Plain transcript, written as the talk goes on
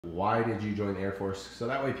Why did you join the Air Force? So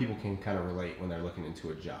that way people can kind of relate when they're looking into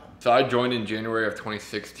a job. So I joined in January of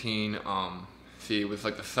 2016. It was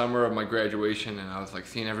like the summer of my graduation, and I was like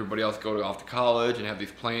seeing everybody else go off to college and have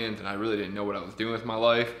these plans, and I really didn't know what I was doing with my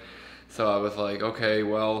life. So I was like, okay,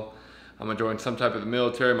 well, I'm gonna join some type of the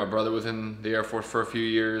military. My brother was in the Air Force for a few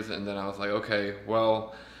years, and then I was like, okay,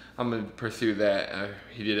 well, I'm gonna pursue that.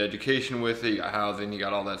 He did education with it, he got housing, he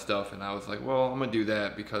got all that stuff, and I was like, well, I'm gonna do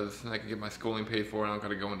that because I can get my schooling paid for, and I don't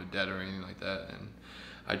gotta go into debt or anything like that. And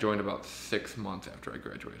I joined about 6 months after I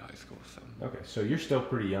graduated high school. So. Okay, so you're still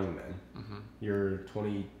pretty young then. Mm-hmm. You're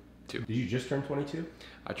 22. Did you just turn 22?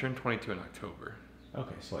 I turned 22 in October.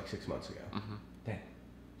 Okay, so like 6 months ago. Mm-hmm. Dang,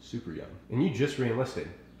 super young. And you just re-enlisted?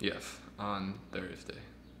 Yes, on Thursday.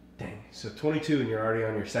 Dang, so 22 and you're already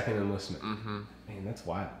on your second enlistment. Mm-hmm. Man, that's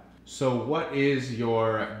wild. So what is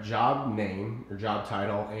your job name or job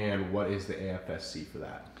title, and what is the AFSC for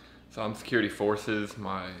that? So I'm Security Forces. The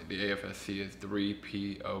AFSC is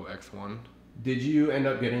 3POX1. Did you end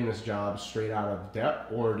up getting this job straight out of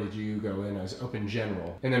DEP, or did you go in as open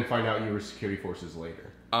general and then find out you were Security Forces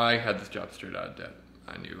later? I had this job straight out of DEP.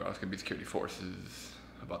 I knew I was going to be Security Forces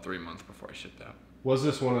about 3 months before I shipped out. Was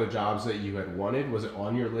this one of the jobs that you had wanted? Was it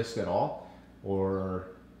on your list at all?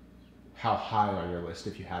 Or how high on your list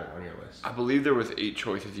if you had it on your list? I believe there was 8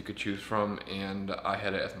 choices you could choose from, and I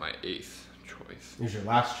had it as my 8th choice. It was your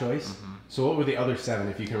last choice? Mm-hmm. So what were the other 7,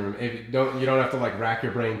 if you can remember? If you don't have to like rack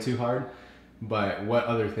your brain too hard, but what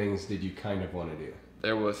other things did you kind of want to do?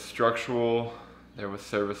 There was structural, there was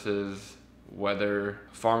services, weather,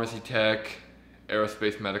 pharmacy tech,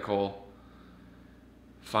 aerospace medical,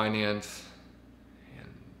 finance.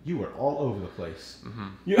 You were all over the place.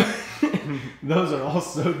 Mm-hmm. Those are all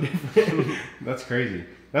so different. That's crazy.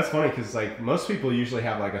 That's funny because like most people usually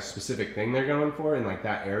have like a specific thing they're going for in like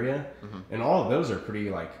that area, mm-hmm. and all of those are pretty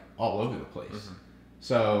like all over the place. Mm-hmm.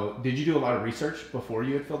 So did you do a lot of research before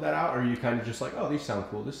you had filled that out, or are you kind of just like, oh, these sound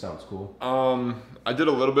cool, this sounds cool? I did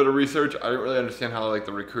a little bit of research. I didn't really understand how like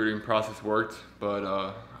the recruiting process worked, but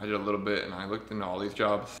I did a little bit, and I looked into all these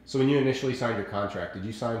jobs. So when you initially signed your contract, did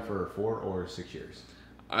you sign for 4 or 6 years?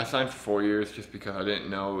 I signed for 4 years just because I didn't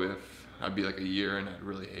know if I'd be like a year and I'd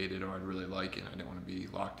really hate it or I'd really like it. I didn't want to be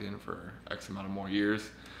locked in for X amount of more years.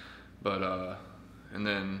 But, and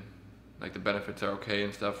then like the benefits are okay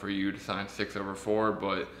and stuff for you to sign 6 over 4,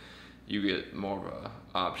 but you get more of a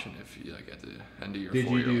option if you like at the end of your 4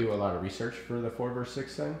 year. Did you do a lot of research for the 4 versus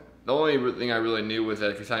 6 thing? The only thing I really knew was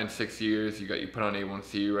that if you signed 6 years, you put on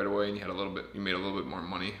A1C right away, and you made a little bit more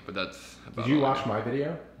money. But that's about. Did you watch my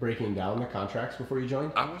video breaking down the contracts before you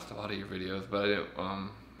joined? I watched a lot of your videos, but I didn't.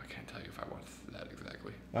 I can't tell you if I watched that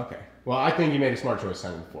exactly. Okay. Well, I think you made a smart choice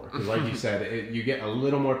signing the 4, because like you said, you get a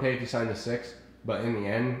little more pay if you sign the 6, but in the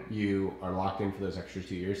end, you are locked in for those extra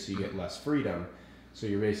 2 years, so you get less freedom. So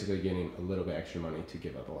you're basically getting a little bit extra money to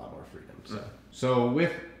give up a lot more freedom. So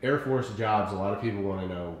with Air Force jobs, a lot of people want to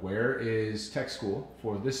know, where is tech school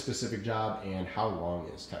for this specific job, and how long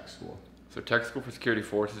is tech school? So tech school for Security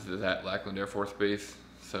Forces is at Lackland Air Force Base.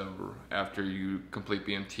 So after you complete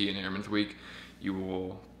BMT and Airman's Week, you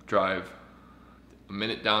will drive a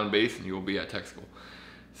minute down base and you will be at tech school.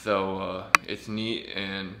 So it's neat,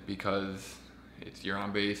 and because you're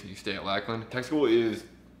on base and you stay at Lackland. Tech school is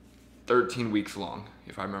 13 weeks long,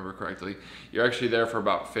 if I remember correctly. You're actually there for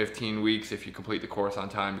about 15 weeks if you complete the course on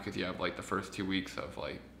time, because you have like the first 2 weeks of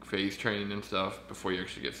like phase training and stuff before you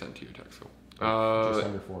actually get sent to your tech school. Just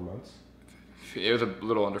under 4 months? It was a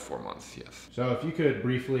little under 4 months, yes. So if you could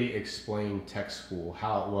briefly explain tech school,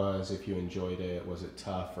 how it was, if you enjoyed it, was it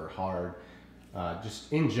tough or hard?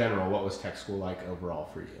 Just in general, what was tech school like overall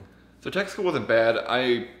for you? So tech school wasn't bad.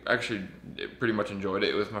 I actually pretty much enjoyed it.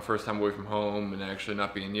 It was my first time away from home and actually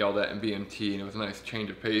not being yelled at in BMT, and it was a nice change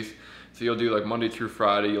of pace. So you'll do like Monday through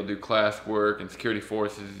Friday, you'll do class work and Security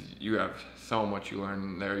Forces. You have so much you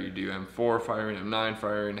learn there. You do M4 firing, M9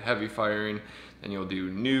 firing, heavy firing, then you'll do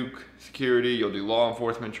nuke security, you'll do law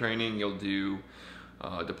enforcement training, you'll do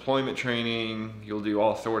deployment training, you'll do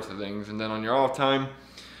all sorts of things. And then on your off time,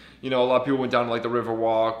 you know, a lot of people went down to like the river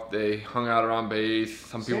walk. They hung out around base.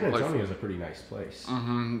 Some people San Antonio is a pretty nice place.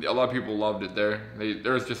 Mm-hmm. A lot of people loved it there.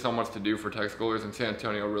 There's just so much to do for tech schoolers, and San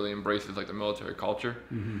Antonio really embraces like the military culture.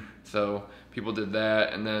 Mm-hmm. So people did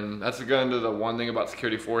that, and then that's again the one thing about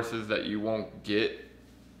Security Forces that you won't get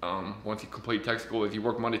once you complete tech school is you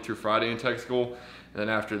work Monday through Friday in tech school, and then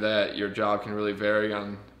after that your job can really vary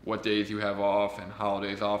on what days you have off and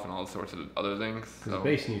holidays off and all sorts of other things. So the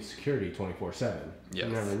base needs security 24/7.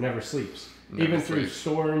 Yes. It never sleeps. Never Even sleeps. through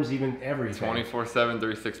storms, even everything. 24/7,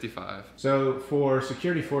 365. So for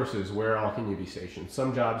security forces, where all can you be stationed?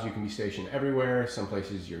 Some jobs you can be stationed everywhere. Some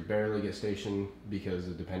places you barely get stationed because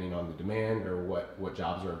of depending on the demand or what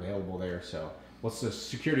jobs are available there. So what's the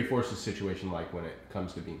security forces situation like when it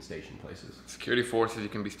comes to being stationed places? Security forces, you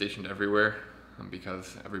can be stationed everywhere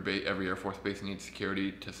because every Air Force base needs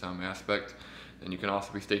security to some aspect. And you can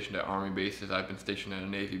also be stationed at Army bases. I've been stationed at a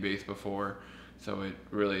Navy base before, so it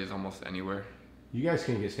really is almost anywhere. You guys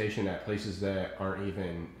can get stationed at places that aren't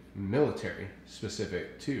even military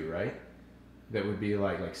specific too, right? That would be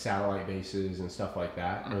like satellite bases and stuff like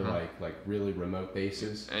that, or like really remote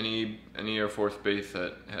bases. Any Air Force base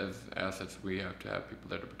that has assets, we have to have people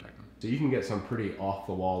there to protect them. So you can get some pretty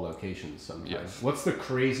off-the-wall locations sometimes. Yes. What's the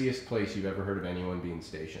craziest place you've ever heard of anyone being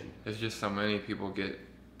stationed? There's just so many people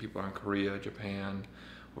are in Korea, Japan,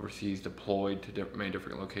 overseas deployed to many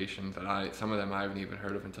different locations that some of them I haven't even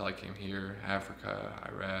heard of until I came here. Africa,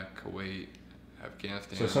 Iraq, Kuwait,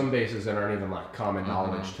 Afghanistan. So some bases that aren't even like common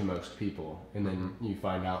knowledge to most people, and then you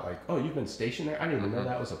find out like, oh, you've been stationed there? I didn't even know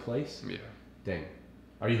that was a place. Yeah. Dang.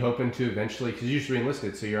 Are you hoping to eventually, because you just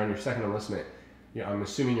re-enlisted, so you're on your second enlistment, I'm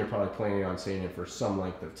assuming you're probably planning on staying in for some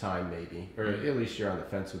length of time maybe, or at least you're on the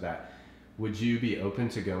fence with that. Would you be open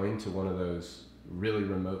to going to one of those really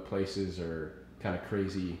remote places or kind of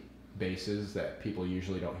crazy bases that people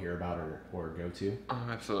usually don't hear about or go to?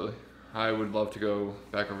 Absolutely. I would love to go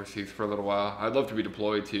back overseas for a little while. I'd love to be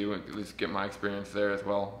deployed too, at least get my experience there as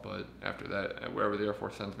well. But after that, wherever the Air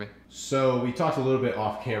Force sends me. So we talked a little bit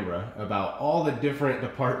off camera about all the different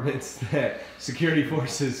departments that security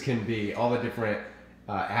forces can be, all the different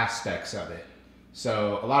aspects of it.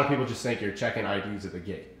 So a lot of people just think you're checking IDs at the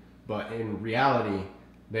gate. But in reality,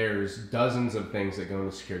 there's dozens of things that go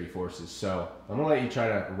into security forces. So I'm going to let you try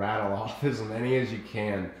to rattle off as many as you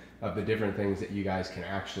can of the different things that you guys can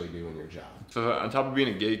actually do in your job. So on top of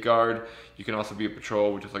being a gate guard, you can also be a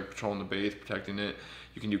patrol, which is like patrolling the base, protecting it.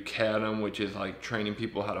 You can do CADM, which is like training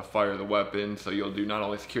people how to fire the weapon. So you'll do not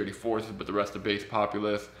only security forces, but the rest of base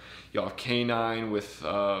populace. You'll have K9 with,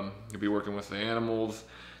 you'll be working with the animals.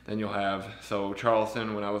 Then you'll have, so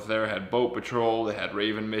Charleston, when I was there, had boat patrol. They had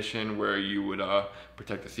Raven mission, where you would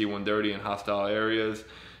protect the C-130 in hostile areas.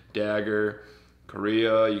 Dagger,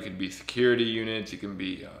 Korea, you could be security units. You can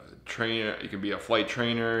be trainer, you can be a flight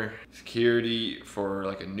trainer. Security for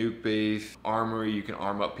like a nuke base. Armory, you can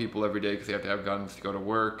arm up people every day because they have to have guns to go to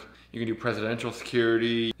work. You can do presidential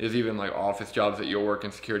security. There's even like office jobs that you'll work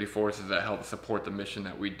in security forces that help support the mission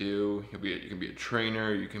that we do. You can be a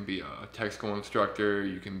trainer, you can be a tech school instructor,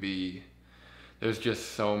 you can be, there's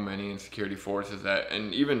just so many in security forces that,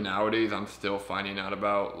 and even nowadays I'm still finding out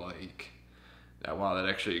about like that, wow, that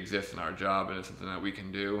actually exists in our job and it's something that we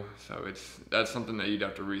can do. So that's something that you'd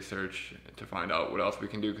have to research to find out what else we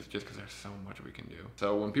can do, just because there's so much we can do.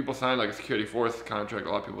 So when people sign like a security force contract, a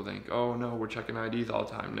lot of people think, oh no, we're checking IDs all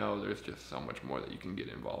the time. No, there's just so much more that you can get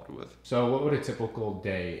involved with. So what would a typical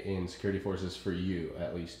day in security forces for you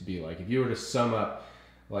at least be like? If you were to sum up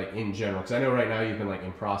like in general, because I know right now you've been like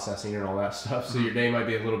in processing and all that stuff, so your day might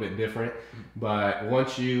be a little bit different, but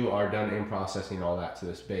once you are done in processing all that to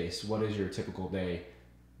this base, what is your typical day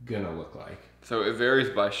gonna look like? So it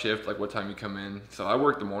varies by shift, like what time you come in. So I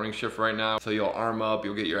work the morning shift right now. So you'll arm up,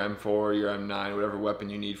 you'll get your M4, your M9, whatever weapon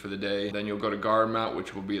you need for the day. Then you'll go to guard mount,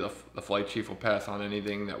 which will be the flight chief will pass on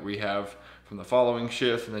anything that we have from the following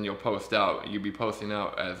shifts, and then you'll post out. You'll be posting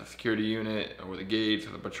out as a security unit or the gates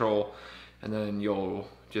or the patrol, and then you'll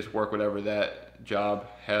just work whatever that job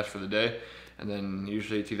has for the day. And then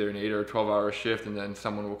usually it's either an 8 or a 12-hour shift, and then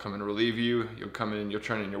someone will come and relieve you. You'll come in, you'll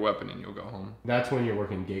turn in your weapon, and you'll go home. That's when you're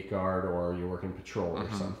working gate guard or you're working patrol or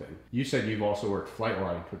something. You said you've also worked flight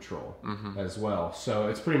line patrol as well. So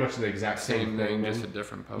it's pretty much the exact same thing, just a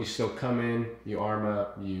different post. You still come in, you arm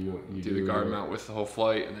up, you do the guard mount with the whole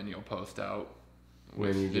flight, and then you'll post out.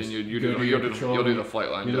 When you just you'll do the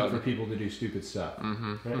flight line you job. look for people to do stupid stuff.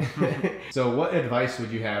 Right? So what advice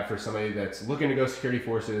would you have for somebody that's looking to go security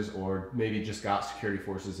forces, or maybe just got security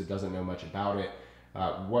forces that doesn't know much about it?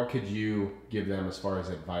 What could you give them as far as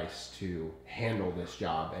advice to handle this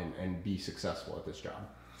job and be successful at this job?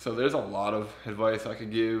 So there's a lot of advice I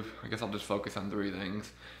could give. I guess I'll just focus on 3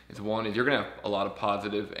 things. One is you're gonna have a lot of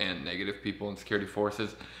positive and negative people in security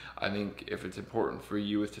forces. I think if it's important for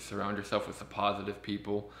you is to surround yourself with the positive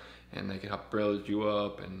people, and they can help build you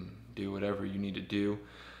up and do whatever you need to do.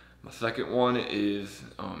 My second one is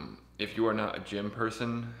if you are not a gym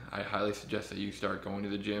person, I highly suggest that you start going to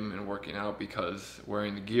the gym and working out, because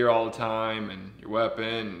wearing the gear all the time and your weapon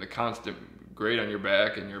and the constant great on your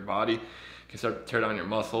back and your body. It can start to tear down your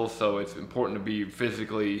muscles. So it's important to be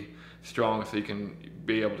physically strong so you can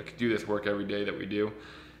be able to do this work every day that we do.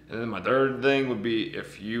 And then my third thing would be,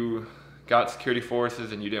 if you got security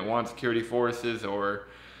forces and you didn't want security forces, or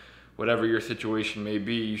whatever your situation may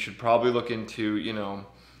be, you should probably look into, you know,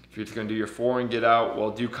 if you're just going to do your foreign get out,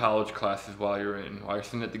 well, do college classes while you're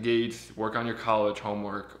sitting at the gates, work on your college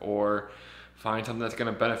homework, or find something that's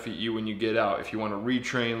going to benefit you when you get out. If you want to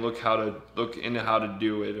retrain, look into how to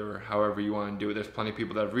do it, or however you want to do it. There's plenty of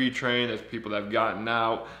people that have retrained, there's people that have gotten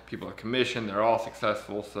out, people that commissioned, they're all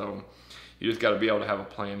successful. So you just got to be able to have a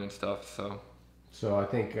plan and stuff. So I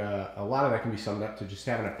think a lot of that can be summed up to just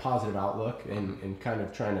having a positive outlook and kind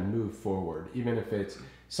of trying to move forward. Even if it's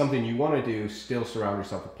something you want to do, still surround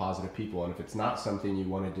yourself with positive people. And if it's not something you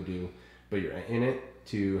wanted to do, but you're in it,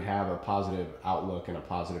 to have a positive outlook and a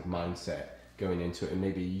positive mindset going into it, and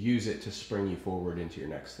maybe use it to spring you forward into your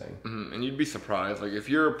next thing. And you'd be surprised, like if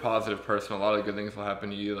you're a positive person, a lot of good things will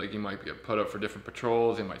happen to you. Like you might get put up for different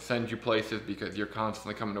patrols, they might send you places because you're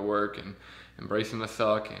constantly coming to work and embracing the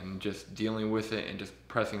suck and just dealing with it and just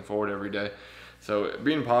pressing forward every day. So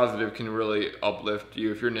being positive can really uplift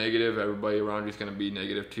you. If you're negative, everybody around you is going to be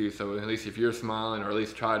negative too. So at least if you're smiling, or at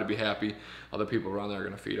least try to be happy, other people around there are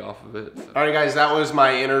going to feed off of it. So. All right, guys, that was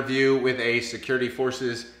my interview with a security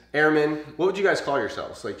forces airman. What would you guys call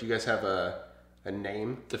yourselves? Like, do you guys have a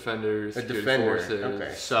name? Defenders, a defender. Forces,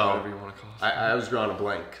 okay, so whatever you want to call it. I was drawing a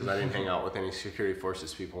blank because I didn't hang out with any security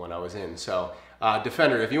forces people when I was in. So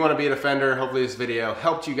defender, if you want to be a defender, hopefully this video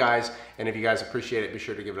helped you guys. And if you guys appreciate it, be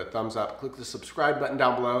sure to give it a thumbs up. Click the subscribe button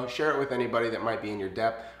down below. Share it with anybody that might be in your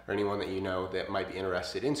depth, or anyone that you know that might be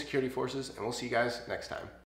interested in security forces. And we'll see you guys next time.